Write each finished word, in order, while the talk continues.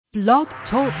Blog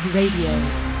Talk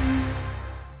Radio.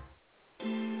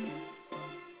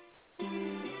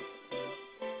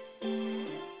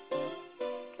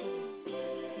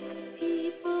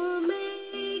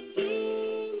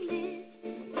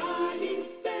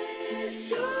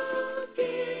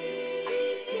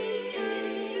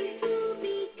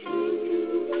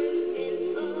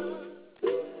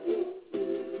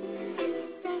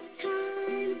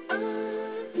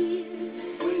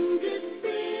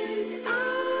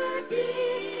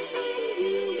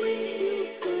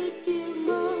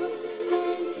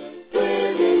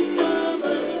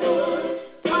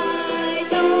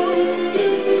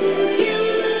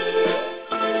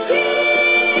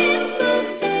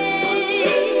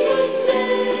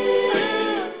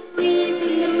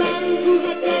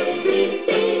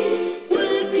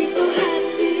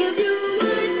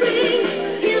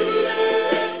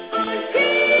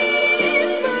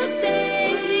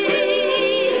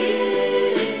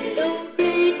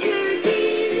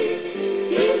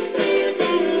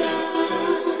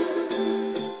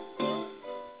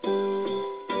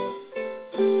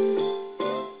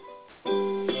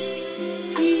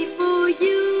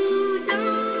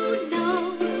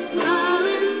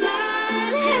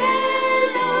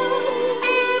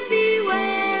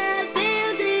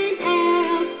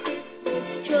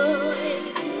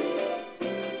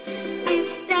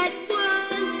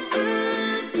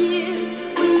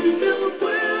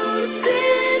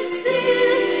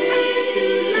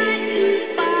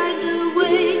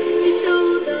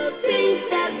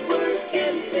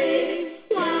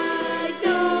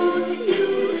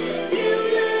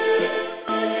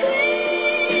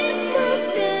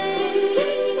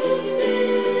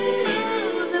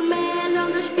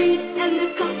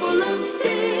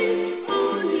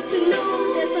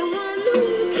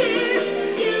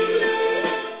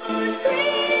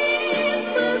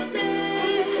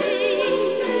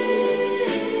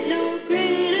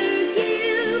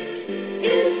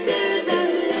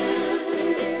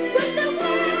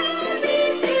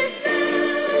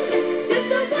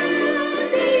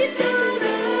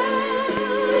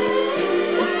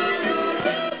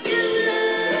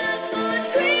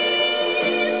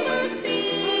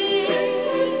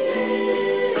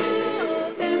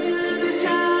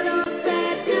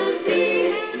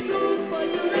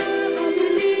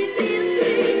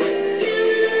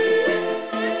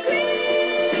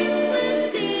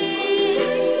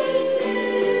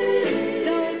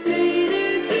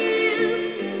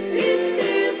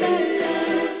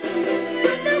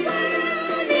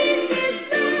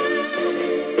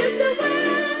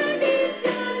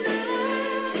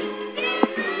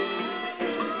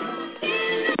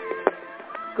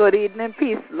 Good evening,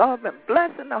 peace, love, and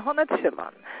blessing to 100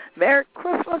 children. Merry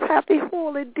Christmas, happy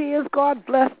holy days. God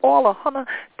bless all 100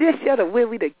 this year the way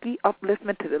we to give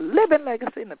upliftment to the living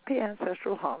legacy and the pay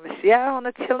ancestral harvest. Yeah,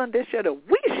 100 children this year the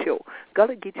we show.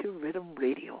 Gullah Geechee Rhythm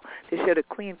Radio. This year the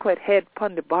Queen Quet head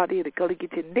upon the body of the Gullah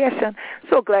Geechee Nation.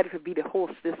 So glad to be the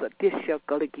hostess of this year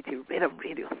Gullah Geechee Rhythm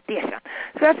Radio Station.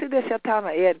 Especially this year time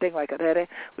of air and thing like that.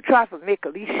 We try to make a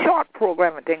least short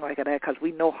program and thing like that because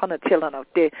we know 100 children out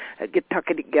there get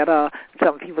tucked together.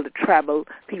 Some people to travel,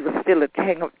 people still to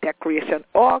hang up decoration,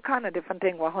 all kind of different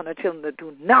things 100 children to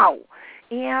do now.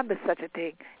 And there's such a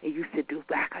thing it used to do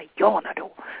back a year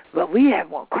ago. But we have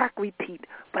one crack repeat.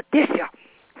 But this year,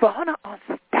 for 100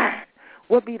 understand,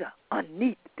 will be the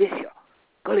Uneat this year.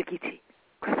 Gullah Geechee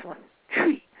Christmas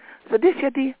tree. So this year,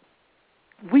 dear,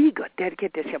 we got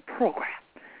dedicate this year program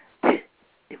to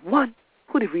the one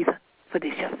who the reason for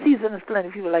this year season is plenty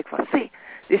people like for say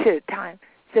this year time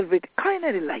celebrate kind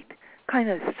of the light, kind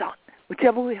of the sun,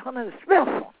 whichever way 100 the spell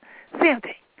sun, same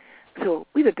thing. So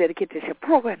we will dedicate this year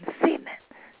program this evening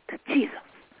to Jesus,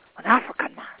 an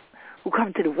African man who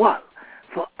come to the world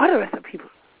for other rest of people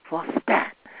for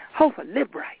stand, how to live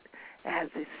right. As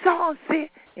the song say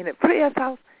in the prayers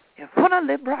house, if you want to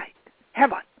live right,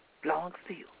 heaven belongs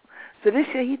to you. So this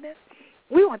year evening,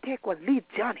 we want to take what lead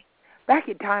Johnny back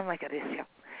in time like this year.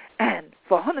 And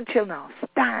for 100 children now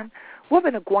stand, we've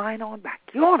been going on back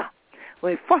yonder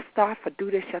when we first started to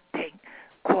do this year thing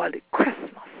called the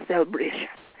Christmas celebration.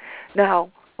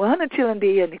 Now, 100 children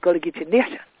there in the Gullah Geechee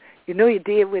Nation, you know you're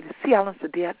there with the Sea Islands are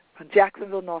there from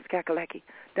Jacksonville, North Kakalaki,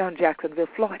 down Jacksonville,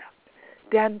 Florida.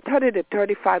 Then 30 to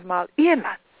 35 mile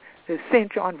inland to the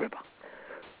St. John River.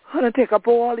 100 take up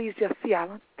all these just Sea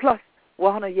Islands, plus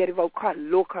 100 yet about called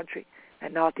low country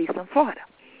and northeastern Florida.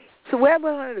 So where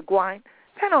we're going to go in,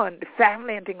 depending on the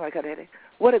family and things like that,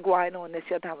 what are going on this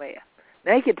year time of year.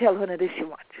 Now you can tell 100 this you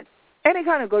much. Any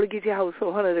kind of Gullah Geechee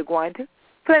household 100 are going to,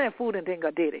 plenty of food and things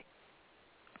are daily.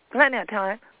 plenty of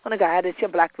time when a guy had this your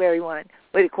blackberry wine,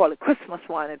 what they call it Christmas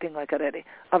wine and things like that,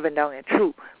 up and down and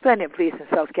true. Plenty of places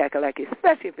in South Kakalaki,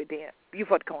 especially if it's in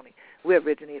Beaufort County, where it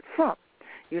originated from.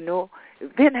 You know,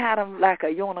 then had them like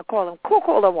you want to call them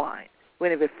Coca-Cola wine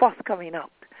when it was first coming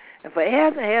out. And for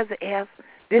years and years and years,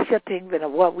 this your thing been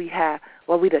what we have,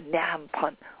 what we the nam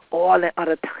pun, all the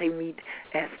other time meat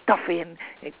and stuffing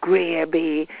and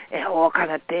gravy and all kind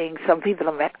of things. Some people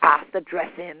have met oyster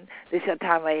dressing. This your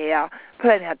time of year.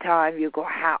 Plenty of time you go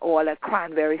have all that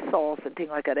cranberry sauce and things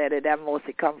like that. And that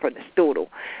mostly come from the stool.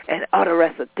 And other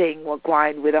rest of things were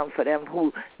going with them for them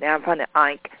who now from the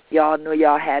ink. Y'all know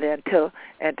y'all had it too.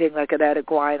 And things like that are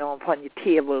going on upon your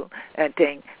table and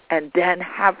things. And then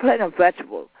have plenty of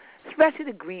vegetables, especially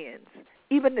the greens.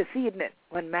 Even this evening,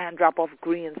 when man drop off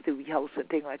greens to the house and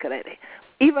things like that,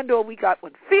 even though we got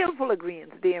one field full of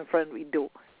greens there in front of we do,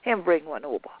 him bring one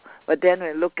over. But then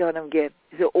when we look at him again,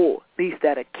 he said, oh, at least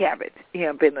that a cabbage. He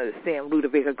ain't been the same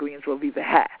Ludovica greens we've ever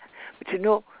had. But you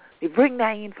know, they bring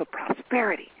that in for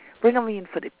prosperity. Bring them in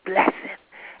for the blessing.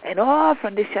 And all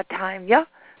from this your time, yeah,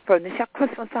 from this your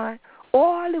Christmas time,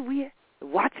 all the way to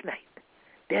watch night.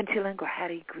 Then children go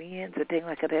had the greens and things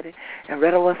like that. And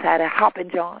Red of us had a hopping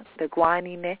john, the guine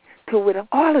in there, too, with them.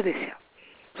 All of this here.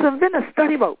 So I've been a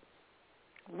study about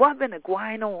what been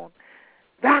going on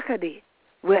back a day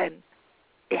when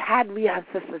it had we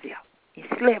ancestors here. He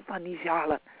slept on these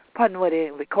y'all, upon what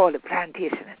we call the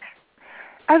plantation in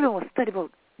there. Everyone study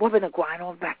about what been going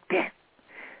on back then.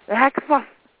 Like first,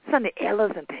 Sunday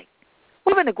elders and things.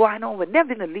 What been going on with them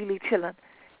been the lily children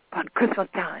on Christmas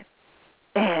time.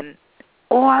 And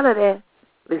all of that,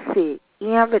 let's see,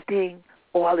 everything,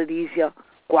 all of these here,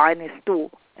 go in the store,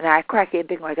 and I crack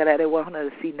anything like that, they want to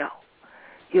see now.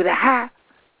 You'd have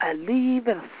a leave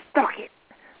and a stocking,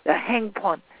 the hang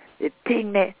upon the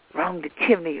thing there around the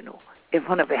chimney, you know, if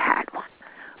one of it had one.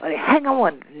 Or they hang on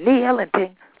one nail and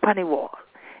thing upon the wall.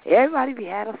 Everybody be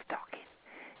had a stocking.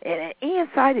 And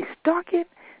inside the stocking,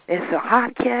 there's some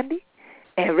hot candy,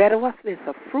 and red of us, there's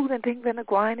some fruit and things been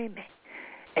going in there.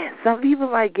 And some people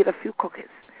might get a few cookies.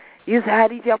 You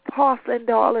had these your porcelain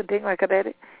doll and things like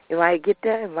that. You might get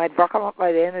that. You might broke them up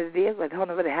by the end of the day, but don't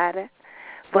know if they had that.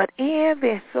 But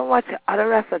there's so much other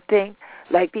rest of things,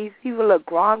 like these people are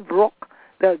Grand Brook,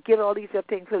 they'll get all these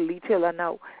things for the children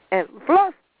now. And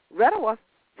plus, red of us,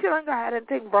 children got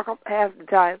anything broke up half the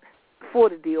time before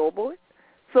the day, old boy.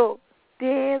 So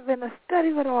they've been a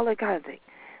study with all that kind of thing.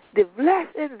 The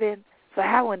blessing been for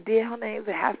how one day her name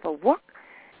they have for work,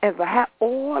 and for have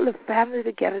all the family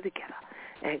together.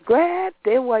 And glad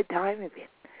they were time event.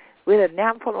 With a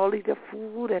nap for all these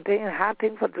food and things, and hot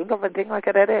things for drink up and things like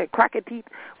that, and cracker teeth.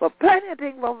 Well, plenty of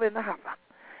things over in the house.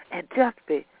 And just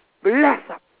be blessed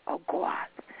up, oh God.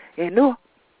 You know,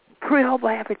 pray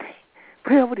over everything.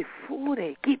 Pray over the food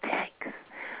and give thanks.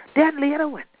 Then later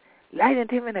when lighting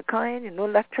him in the car, you know,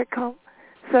 electric come.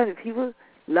 So the people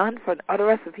learn from the other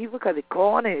rest of people because they go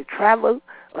on and they travel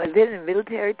or they in the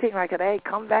military thing like that. They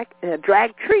come back and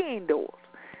drag tree indoors.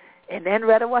 And then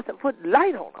rather was to put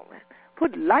light on them.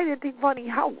 Put light and thing on the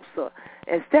house.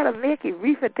 Instead of making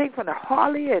reef and thing from the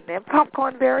holly and then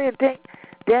popcorn berry and thing,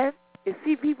 then you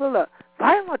see people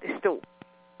buy them at the store.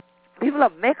 People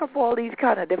make up all these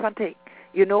kind of different things,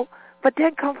 you know. But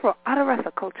then come from other rest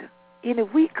of culture, in the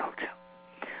wheat culture.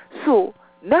 So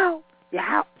now you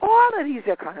have all of these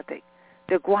kind of things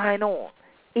that going on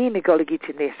in the Gullah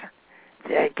Geechee nation.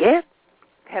 So again,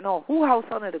 depending on who house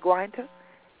under the going to,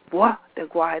 what they're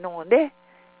going on there,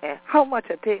 and how much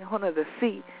I think under the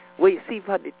sea, where you see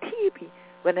from the TV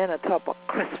when they're on top of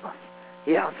Christmas.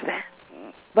 You understand?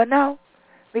 But now,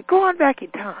 we're going back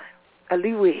in time, a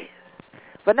little ways.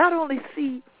 But not only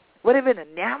see whatever in the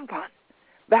Nampan,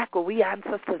 back when we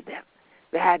ancestors them,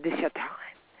 they had this your time,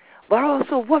 but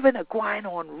also what been going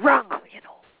on wrong, you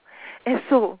know. And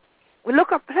so, we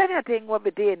look up plenty of things what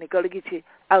we did in the Gullah Geechee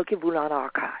Alkebulan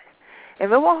archive. And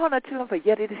we want to tell them for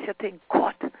yet this your thing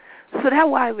caught. So that's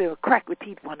why we will crack with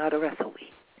teeth one another rest of the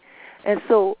week. And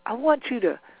so I want you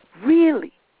to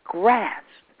really grasp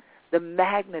the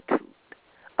magnitude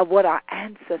of what our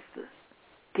ancestors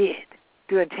did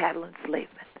during chattel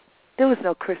enslavement. There was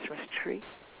no Christmas tree.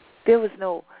 There was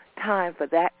no time for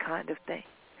that kind of thing.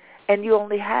 And you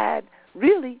only had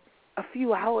really a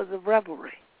few hours of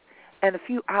revelry and a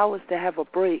few hours to have a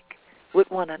break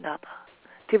with one another,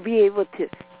 to be able to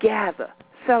gather,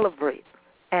 celebrate,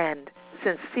 and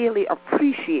sincerely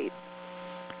appreciate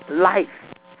life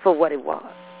for what it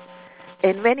was.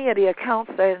 In many of the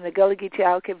accounts that are in the Gullah Geechee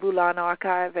Alkebulan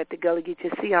archive at the Gullah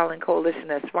Geechee Sea Island Coalition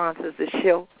that sponsors the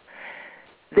show,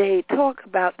 they talk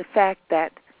about the fact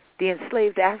that the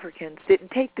enslaved Africans didn't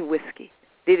take the whiskey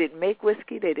They didn't make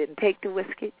whiskey. They didn't take the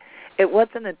whiskey. It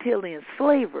wasn't until the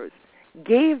enslavers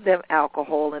gave them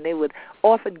alcohol, and they would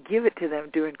often give it to them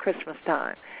during Christmas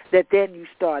time, that then you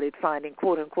started finding,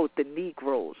 quote unquote, the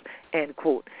Negroes, end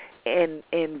quote, and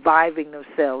imbibing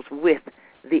themselves with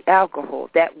the alcohol.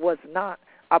 That was not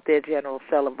of their general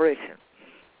celebration.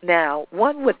 Now,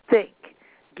 one would think,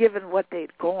 given what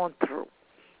they'd gone through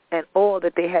and all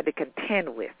that they had to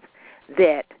contend with,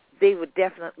 that they would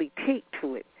definitely take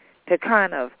to it to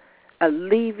kind of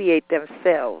alleviate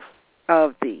themselves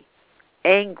of the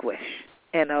anguish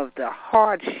and of the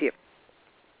hardship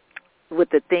with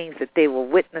the things that they were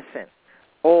witnessing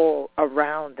all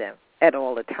around them at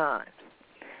all the times.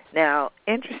 Now,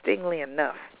 interestingly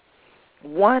enough,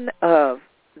 one of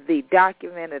the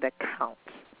documented accounts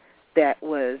that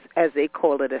was, as they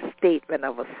call it, a statement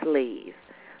of a slave,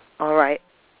 all right,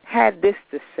 had this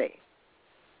to say.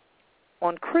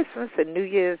 On Christmas and New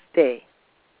Year's Day,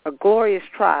 a glorious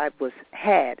tribe was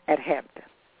had at Hampton.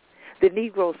 The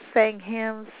Negroes sang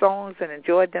hymns, songs, and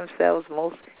enjoyed themselves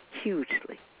most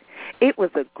hugely. It was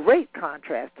a great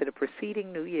contrast to the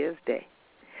preceding New Year's Day,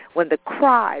 when the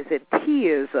cries and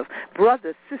tears of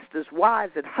brothers, sisters,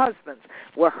 wives, and husbands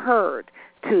were heard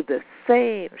to the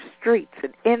same streets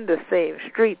and in the same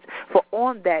streets, for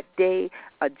on that day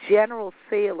a general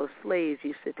sale of slaves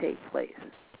used to take place.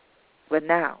 But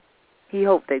now, he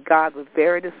hoped that God would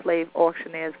bury the slave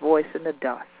auctioneer's voice in the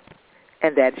dust,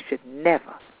 and that it should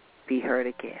never be heard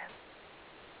again.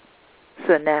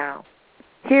 So now,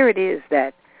 here it is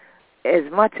that as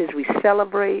much as we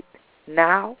celebrate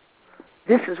now,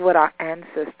 this is what our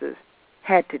ancestors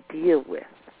had to deal with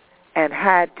and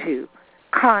had to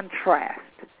contrast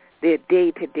their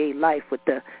day-to-day life with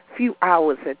the few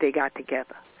hours that they got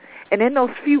together. And in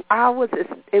those few hours,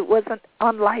 it wasn't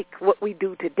unlike what we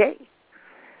do today.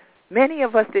 Many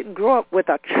of us didn't grow up with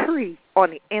a tree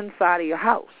on the inside of your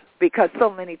house because so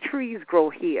many trees grow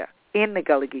here in the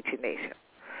Gullah Geechee Nation.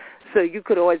 So you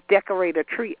could always decorate a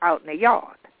tree out in the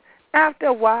yard. After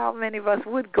a while, many of us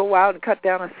would go out and cut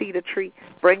down a cedar tree,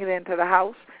 bring it into the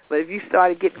house. But if you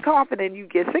started getting carpet, then you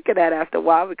get sick of that after a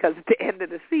while, because at the end of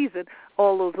the season,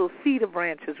 all those little cedar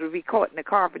branches would be caught in the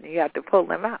carpet and you had to pull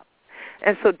them out.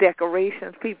 And so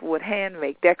decorations, people would hand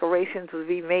make. Decorations would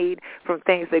be made from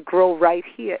things that grow right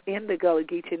here in the Gullah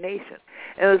Geechee Nation.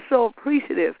 And it was so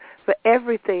appreciative for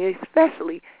everything,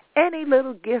 especially any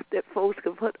little gift that folks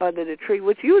could put under the tree,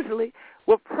 which usually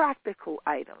were practical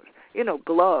items. You know,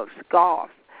 gloves,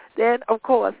 scarves. Then, of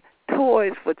course,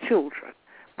 toys for children,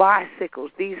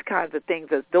 bicycles, these kinds of things,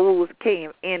 as those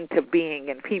came into being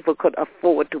and people could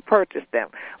afford to purchase them.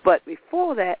 But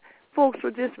before that, folks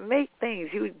would just make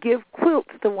things. You would give quilts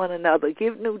to one another,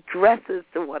 give new dresses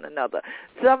to one another.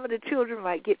 Some of the children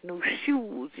might get new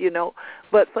shoes, you know.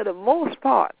 But for the most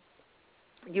part,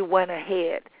 you went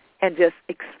ahead and just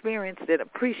experienced and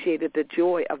appreciated the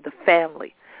joy of the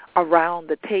family around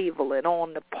the table and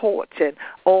on the porch and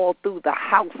all through the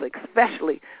house,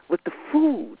 especially with the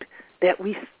food that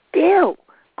we still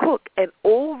cook an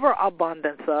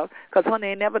overabundance of, because, honey,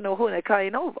 they never know who they're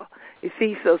coming over. You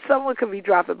see, so someone could be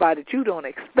dropping by that you don't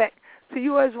expect, so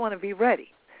you always want to be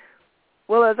ready.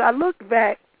 Well, as I looked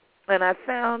back and I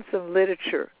found some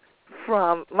literature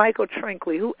from Michael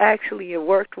Trinkley, who actually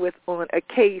worked with on a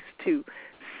case to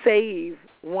save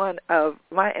one of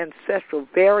my ancestral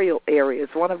burial areas,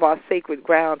 one of our sacred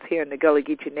grounds here in the Gullah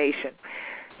Geechee Nation.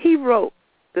 He wrote,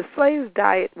 the slave's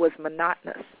diet was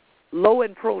monotonous, low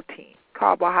in protein,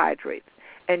 carbohydrates,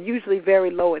 and usually very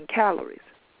low in calories.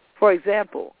 For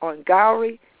example, on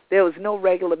Gowrie, there was no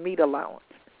regular meat allowance.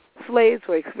 Slaves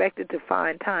were expected to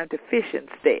find time to fish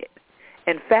instead.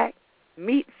 In fact,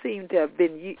 meat seemed to have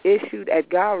been issued at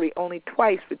Gowrie only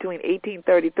twice between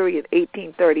 1833 and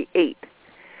 1838.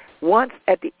 Once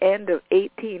at the end of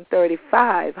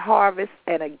 1835 harvest,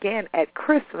 and again at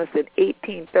Christmas in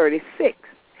 1836.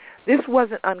 This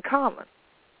wasn't uncommon.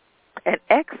 An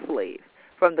ex-slave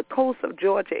from the coast of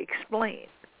Georgia explained,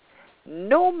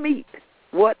 no meat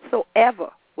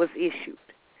whatsoever was issued.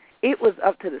 It was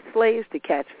up to the slaves to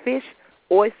catch fish,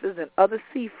 oysters, and other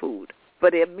seafood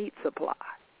for their meat supply.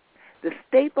 The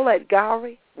staple at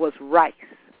Gowrie was rice.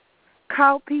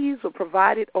 Cowpeas were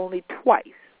provided only twice,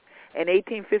 in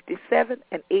 1857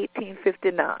 and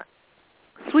 1859.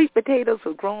 Sweet potatoes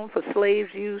were grown for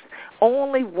slaves' use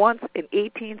only once in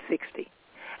 1860.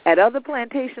 At other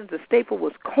plantations, the staple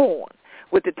was corn,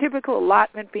 with the typical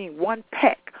allotment being one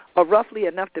peck, or roughly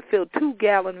enough to fill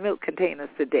 2-gallon milk containers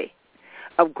today,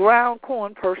 of ground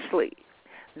corn per slave.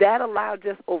 That allowed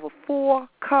just over 4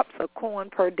 cups of corn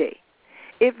per day.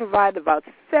 It provided about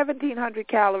 1,700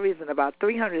 calories and about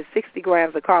 360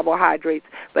 grams of carbohydrates,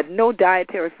 but no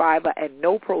dietary fiber and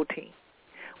no protein.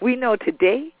 We know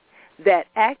today that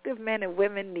active men and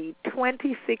women need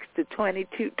 22 to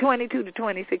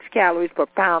 26 calories per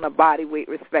pound of body weight,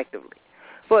 respectively.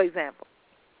 For example,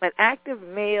 an active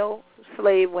male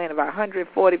slave weighing about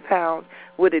 140 pounds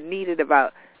would have needed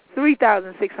about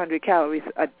 3,600 calories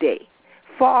a day,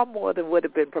 far more than would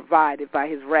have been provided by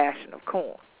his ration of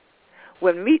corn.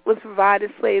 When meat was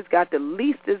provided, slaves got the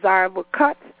least desirable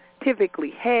cuts, typically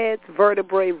heads,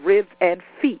 vertebrae, ribs, and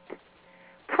feet.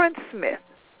 Prince Smith,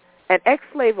 an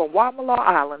ex-slave on Wamala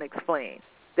Island, explained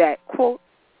that, quote,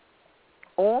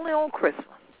 only on Christmas,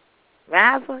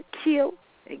 Master kill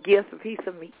and give us a piece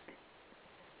of meat.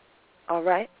 All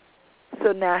right?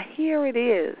 So now here it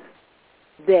is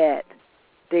that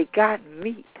they got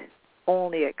meat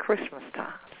only at Christmas time.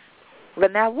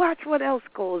 But now watch what else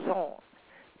goes on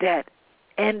that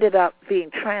ended up being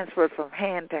transferred from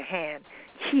hand to hand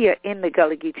here in the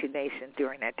Gullah Geechee Nation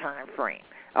during that time frame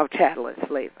of chattel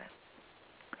enslavement.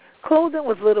 Clothing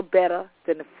was little better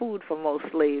than the food for most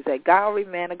slaves. At Gowrie,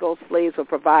 Manigault, slaves were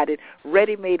provided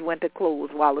ready-made winter clothes,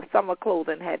 while the summer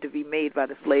clothing had to be made by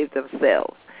the slaves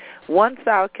themselves. One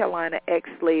South Carolina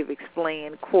ex-slave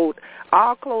explained, quote,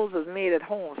 our clothes was made at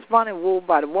home, spun and woven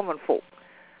by the woman folk.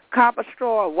 Copper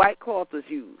straw or white cloth was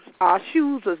used. Our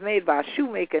shoes was made by a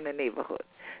shoemaker in the neighborhood.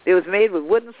 They was made with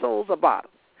wooden soles or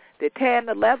bottoms. They tanned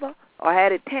the leather or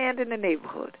had it tanned in the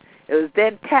neighborhood. It was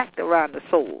then tacked around the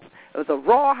soles. It was a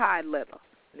rawhide leather.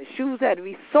 And the shoes had to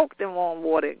be soaked in warm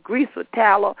water, greased with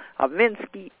tallow or meat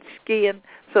skin,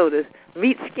 so the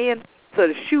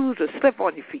shoes would slip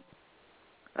on your feet.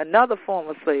 Another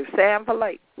former slave, Sam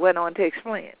Polite, went on to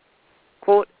explain,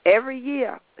 quote, every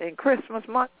year in Christmas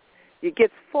month, you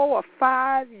get 4 or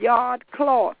 5 yard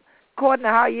cloth, according to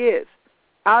how you is.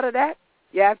 Out of that,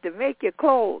 you have to make your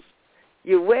clothes.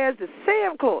 You wear the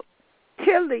same clothes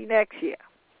till the next year.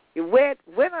 You wear it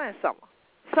winter and summer,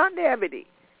 Sunday every day.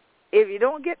 If you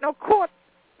don't get no coat,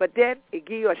 but then it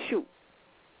give you a shoe.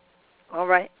 All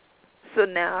right? So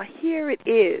now here it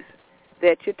is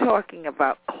that you're talking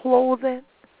about clothing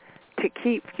to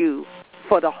keep you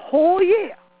for the whole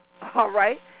year. All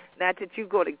right? Not that you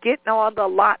go to get all the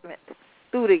allotments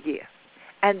through the year.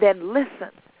 And then listen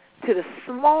to the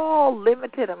small,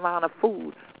 limited amount of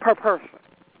food per person.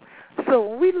 So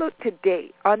when we look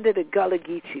today under the Gullah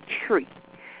Geechee tree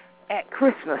at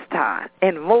Christmas time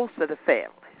in most of the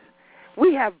families,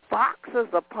 we have boxes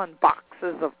upon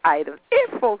boxes of items.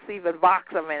 If folks even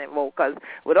box them anymore, because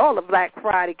with all the Black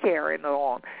Friday carrying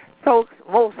on, folks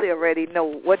mostly already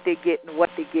know what they get and what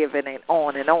they give and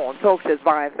on and on. Folks just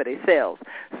buying for themselves.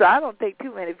 So I don't think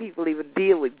too many people even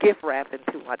deal with gift wrapping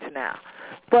too much now.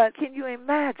 But can you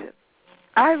imagine?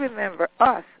 I remember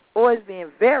us always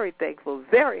being very thankful,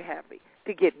 very happy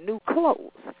to get new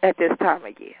clothes at this time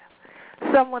of year.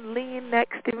 Someone leaned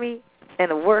next to me in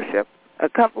a worship a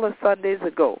couple of Sundays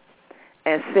ago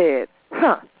and said,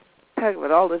 talking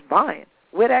about all this buying,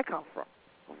 where'd that come from?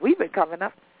 We've been coming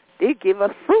up. They give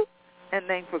us fruit and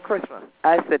things for Christmas.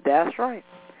 I said, that's right.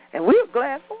 And we were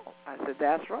glad for them. I said,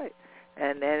 that's right.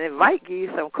 And then it might give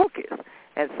you some cookies.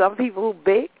 And some people who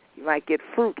bake, you might get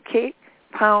fruit cake,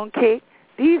 pound cake,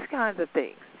 these kinds of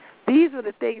things. These are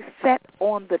the things set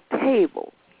on the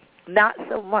table, not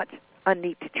so much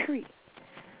underneath the tree.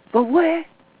 But where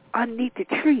underneath the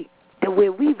tree, the way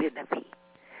we've been to be.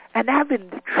 And I've been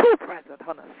the true present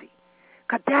on the sea.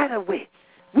 Because that way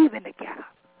we've been together.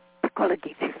 The Gullah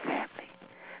Geechee family.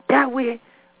 That way,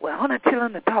 we're on a chill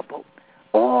on the top boat.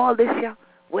 All this year,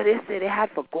 where they say they had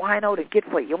for going out and get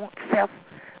for your own self,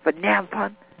 for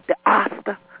Nampan, the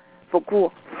oyster, for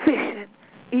go fishing,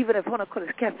 even if one could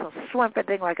have kept some swamp and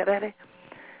thing like that. One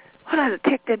had to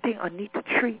take that thing underneath the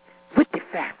tree with the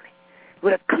family.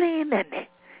 With a clean in there.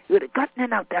 You would have gotten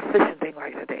in out that fishing thing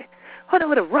like that. One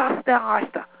would have roasted that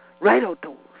oyster right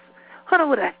outdoors. One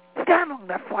would have stand on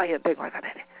that fire thing like that.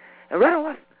 And right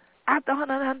away, after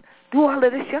one do all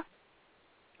of this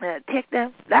shit, take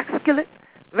them black skillet,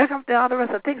 make up the other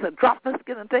rest of things, and drop the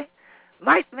skillet thing,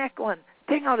 might make one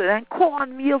thing out of that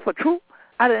cornmeal for true,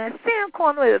 out of that same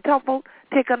corn with the top out,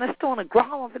 take on a stone and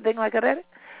ground off and thing like that.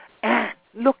 And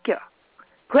look here,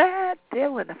 grab there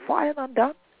when the fire done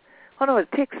done, one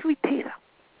would take sweet tater,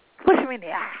 push them in the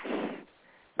ash,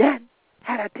 then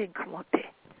have that thing come out there.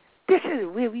 This is the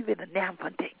way we've been a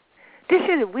Nampan thing. This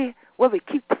is the way where we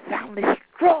keep the family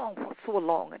strong for so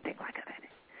long and things like that.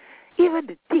 Even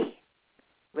today,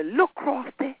 we look across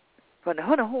there from the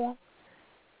Hunter home,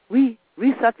 we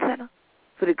research center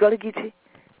for the Gullah Geechee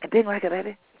and things like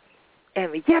that.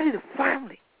 And we get to the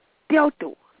family, the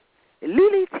outdoors, the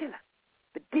lily tiller,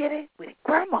 the granddaddy with his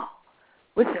grandma,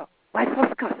 with her my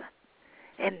first cousin.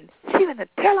 And she went to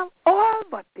tell them all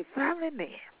about the family name.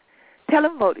 Tell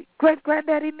them about the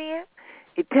great-granddaddy name.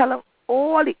 He tell them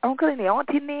all the uncle and the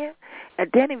auntie name. And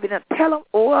then he went to tell them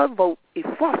all about his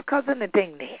first cousin and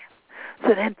thing name.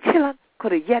 So then children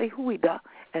could have yeti who he done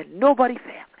and nobody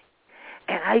family.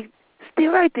 And I stay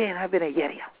right there and I've been a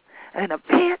yeti. I've been a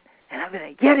parent and I've been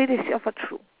a yeti this year for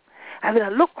true. I've been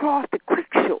a look across the quick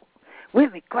show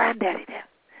with me granddaddy them.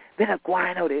 Been a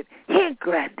going out there. He ain't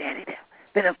granddaddy them.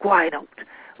 Been a going out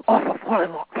off of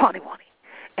Funny.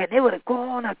 And they would have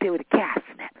gone out there with a gas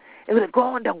snap. They would have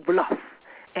gone down Bluff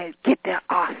and get their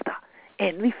oyster.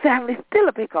 And we family still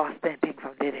a big oyster and thing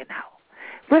from there to now.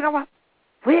 Bring them up.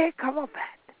 Where it come up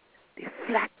at? They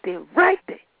flat there right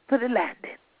there for the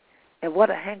landing. And what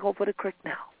a hang over the creek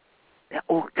now. That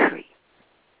oak tree.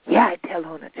 Yeah, I tell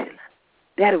on the children.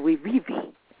 That we be.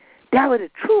 That was the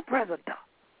true present of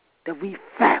the we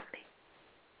family.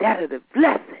 That is the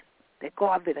blessing that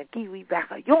God been a give we back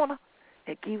a yona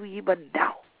and give we even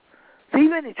now. So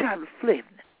even they try to flip,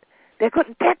 they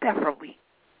couldn't take that from we.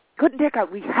 Couldn't take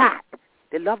out we had.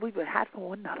 The love we would had for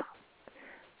one another.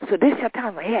 So this your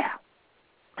time of year.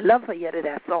 I love for you to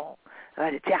that song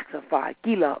the Jackson 5,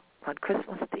 Gullah on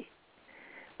Christmas Day.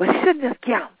 But she shouldn't just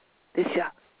give them this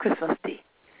year, Christmas Day.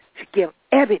 She give them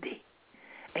every day.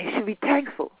 And you should be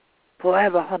thankful for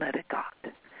every honor to God.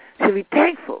 You should be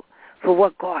thankful for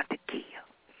what God to give.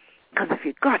 Because if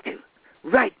you got your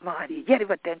right mind, you get it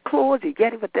with them clothes, you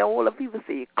get it with them all the people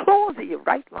say, your clothes in your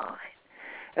right mind.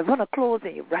 If one of clothes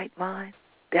in your right mind,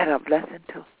 that's a blessing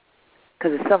too.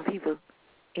 Because some people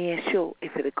ain't sure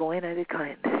if it'll go in or it'll come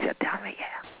in this your time of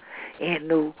year. Ain't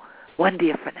no one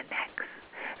day from the next.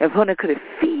 If one could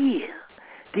feel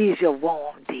these your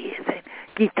warm days and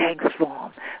give thanks for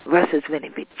them versus when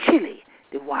it be chilly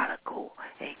the water go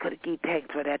and you could give thanks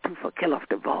for that too for kill off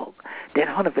the bug,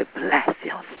 then one of it bless,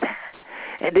 you understand?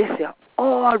 And this year,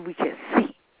 all we can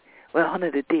see, well, one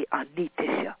of the day Uneat this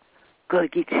year, Gullah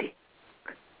Geechee.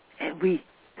 And we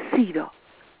see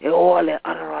and all the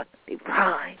other on the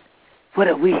pine for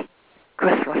the wee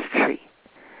Christmas tree.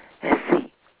 And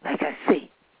see, like I say,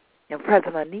 in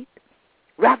present Uneat,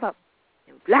 wrap up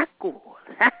in black gold.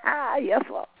 Yes,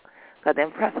 sir. Because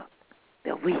in present,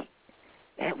 the wee.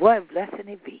 And what a blessing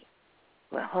it be.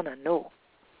 Well, Hannah know,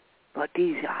 but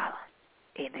these islands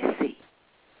in the sea.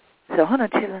 So, Hannah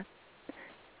children,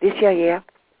 this year,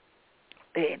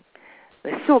 and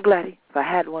we're so glad for I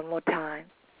had one more time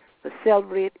to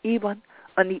celebrate even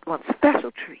Uneat one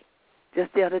special tree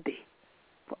just the other day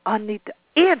for Uneat the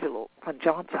antelope from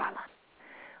John's Island.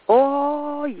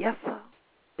 Oh, yes, sir.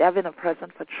 They've been a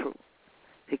present for true.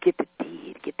 To get the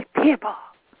deed, get the paper.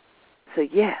 So,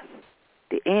 yes,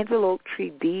 the Angel Oak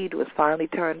Tree deed was finally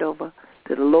turned over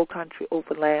to the Low Country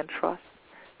Open Land Trust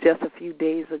just a few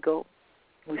days ago.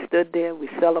 We stood there, we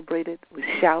celebrated, we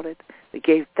shouted, we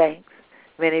gave thanks.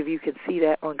 Many of you can see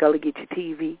that on Gullah Geechee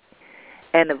TV.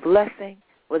 And the blessing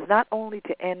was not only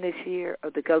to end this year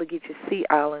of the Gullah Geechee Sea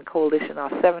Island Coalition,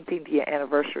 our 17th year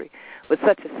anniversary, with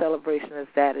such a celebration as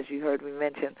that, as you heard me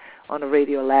mention on the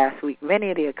radio last week,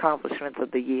 many of the accomplishments of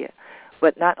the year,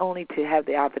 but not only to have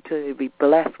the opportunity to be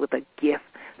blessed with a gift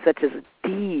such as a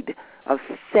deed of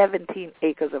 17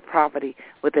 acres of property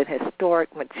with an historic,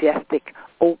 majestic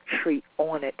oak tree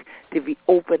on it to be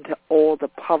open to all the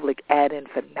public ad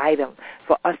infinitum,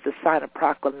 for us to sign a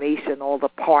proclamation, all the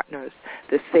partners,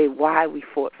 to say why we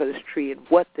fought for this tree and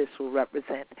what this will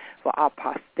represent for our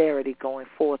posterity going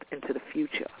forth into the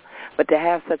future. But to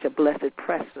have such a blessed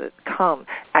precedent come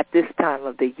at this time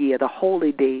of the year, the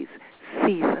holy days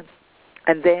season,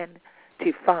 and then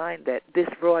to find that this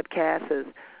broadcast has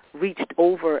reached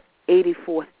over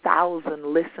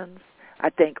 84,000 listens. I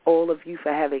thank all of you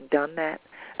for having done that.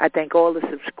 I thank all the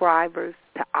subscribers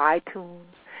to iTunes,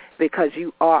 because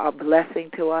you are a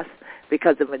blessing to us,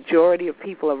 because the majority of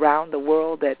people around the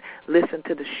world that listen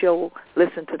to the show,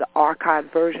 listen to the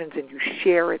archived versions, and you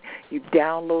share it, you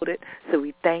download it. So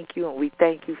we thank you, and we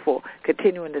thank you for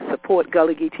continuing to support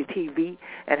Gullah Geechee TV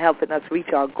and helping us reach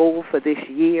our goal for this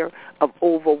year of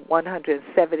over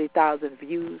 170,000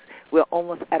 views. We're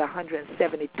almost at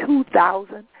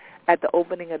 172,000 at the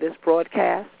opening of this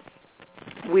broadcast.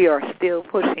 We are still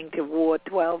pushing toward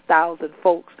 12,000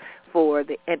 folks for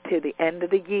the to the end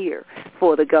of the year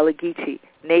for the Gullah Geechee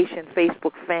Nation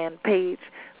Facebook fan page.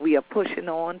 We are pushing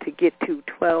on to get to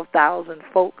 12,000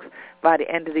 folks by the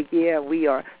end of the year. We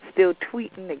are still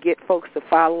tweeting to get folks to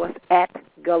follow us at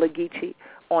Gullah Geechee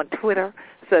on Twitter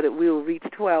so that we will reach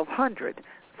 1,200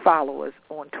 followers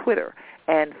on Twitter.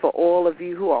 And for all of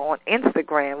you who are on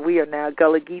Instagram, we are now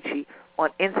Gullah Geechee on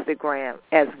Instagram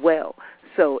as well.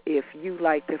 So if you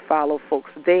like to follow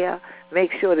folks there,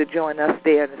 make sure to join us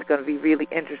there, and it's going to be really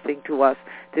interesting to us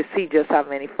to see just how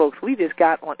many folks. We just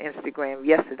got on Instagram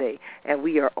yesterday, and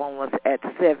we are almost at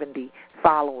 70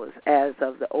 followers as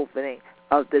of the opening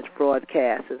of this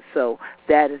broadcast, and so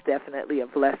that is definitely a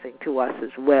blessing to us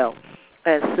as well.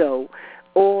 And so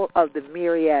all of the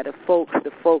myriad of folks,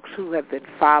 the folks who have been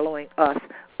following us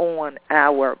on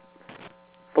our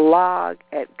blog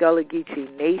at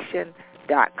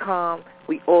GullahGeecheeNation.com,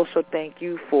 we also thank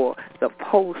you for the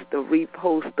post, the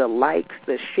repost, the likes,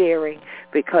 the sharing,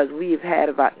 because we've had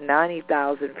about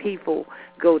 90,000 people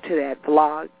go to that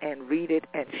blog and read it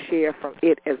and share from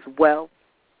it as well.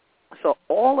 So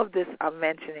all of this I'm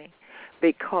mentioning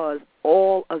because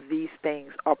all of these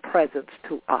things are presents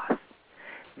to us.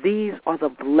 These are the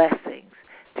blessings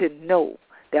to know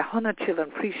that Hunter children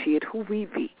appreciate who we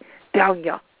be down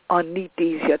here underneath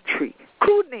these your tree.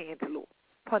 Crooning into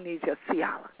upon these your sea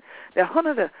island. The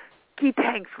Hunter the key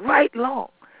tanks right along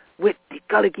with the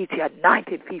Gullah Geechee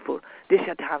anointed people this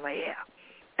your time of year.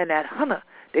 And that Hunter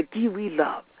the Gee we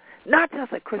love, not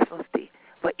just at Christmas Day,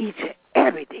 but each and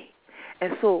every day.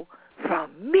 And so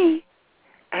from me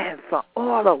and from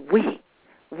all of we,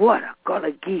 what a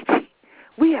Gullah Geechee,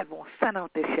 we are going to send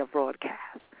out this year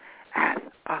broadcast as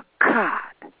a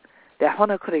card that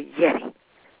Hunter could have yeti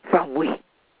from we,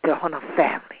 the Hunter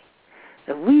family.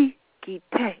 And we give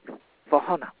thanks for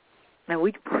Hunter. And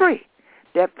we pray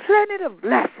that plenty of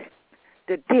blessing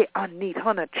the day underneath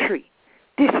Hunter tree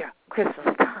this year,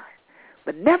 Christmas time.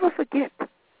 But never forget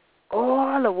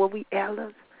all of what we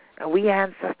elders and we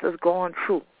ancestors going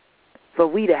through for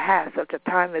we to have such a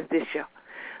time as this year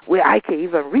where I can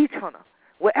even reach Hunter,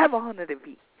 wherever Hunter to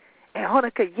be. And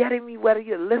Hunter can yet me whether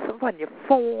you listen on your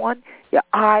phone, your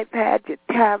iPad, your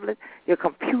tablet, your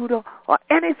computer, or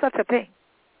any such a thing.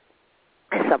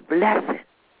 It's a blessing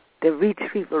to reach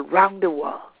people around the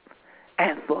world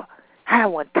and for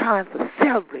having time to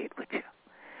celebrate with you.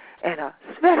 And a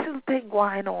special thing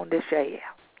going on this year,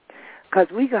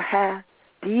 because we going to have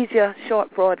these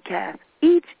short broadcasts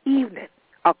each evening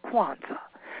of Kwanzaa.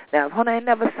 Now, if Hunter ain't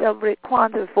never celebrate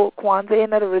Kwanzaa before, Kwanzaa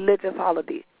ain't another religious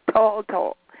holiday. Tall.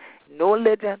 No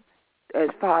religion as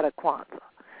part of Kwanzaa.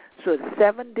 So the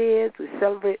 7 days we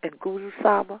celebrate in Gulu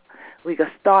Saba. We can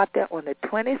start there on the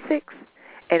 26th,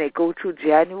 and it go through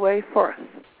January 1st.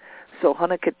 So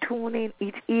Hunter can tune in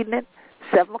each evening,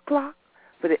 7 o'clock,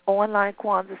 for the online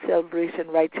Kwanzaa celebration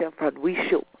right here from We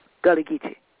Show, Gullah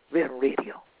Geechee, Rhythm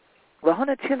Radio. Well,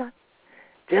 Hunter chillin',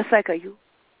 just like you,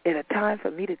 it's a time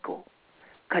for me to go.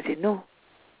 Because you know,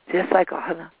 just like a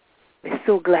Hunter, we're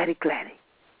so glad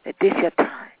that this your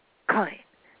time coming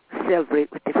to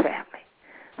celebrate with the family.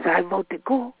 So I vote to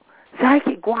go so I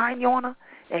can go on yonder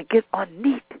and get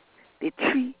underneath the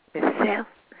tree myself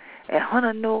and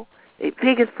Hunter know the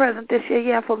biggest present this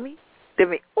year for me, the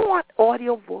my own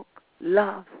audio book,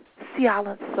 Love, Sea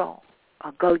Island Song,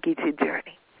 A Gullah Geechee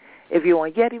Journey. If you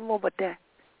want to get any more about that,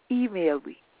 email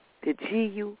me to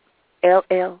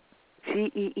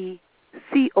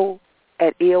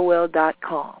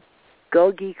gullgeeco@AOL.com.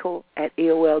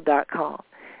 GullGeeco@AOL.com.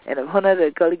 And if Hunter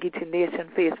the Gullah Geechee Nation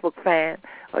Facebook fan,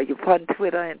 or you on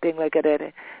Twitter and things like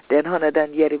that, then Hunter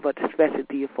done yet about the special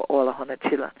deal for all of Hunter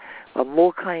children. But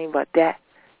more kind about that.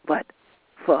 But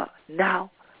for now,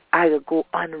 I will go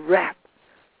unwrap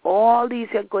all these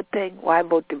good things while I'm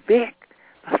about to bake,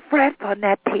 spread on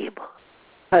that table.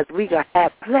 Because we going to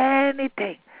have plenty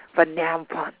things for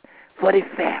Nampon, for the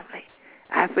family.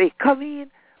 I say come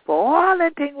in for all the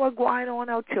things what's going on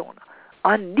out yonder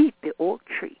underneath the oak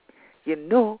tree. You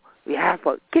know, we have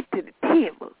to get to the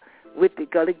table with the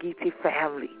Gullah Geechee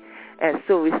family. And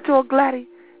so we're so glad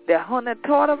that Hunter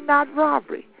taught them not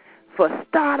robbery for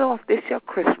start off this year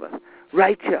Christmas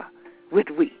right here with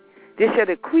we. This year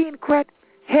the Queen Quet,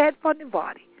 head from the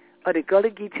body of the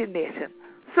Gullah Geechee Nation.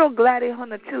 So glad that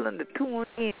Hunter children to tune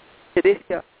in to this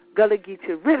year Gullah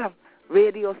Geechee Rhythm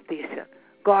Radio Station.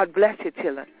 God bless you,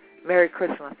 children. Merry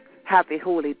Christmas. Happy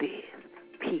Holy Days.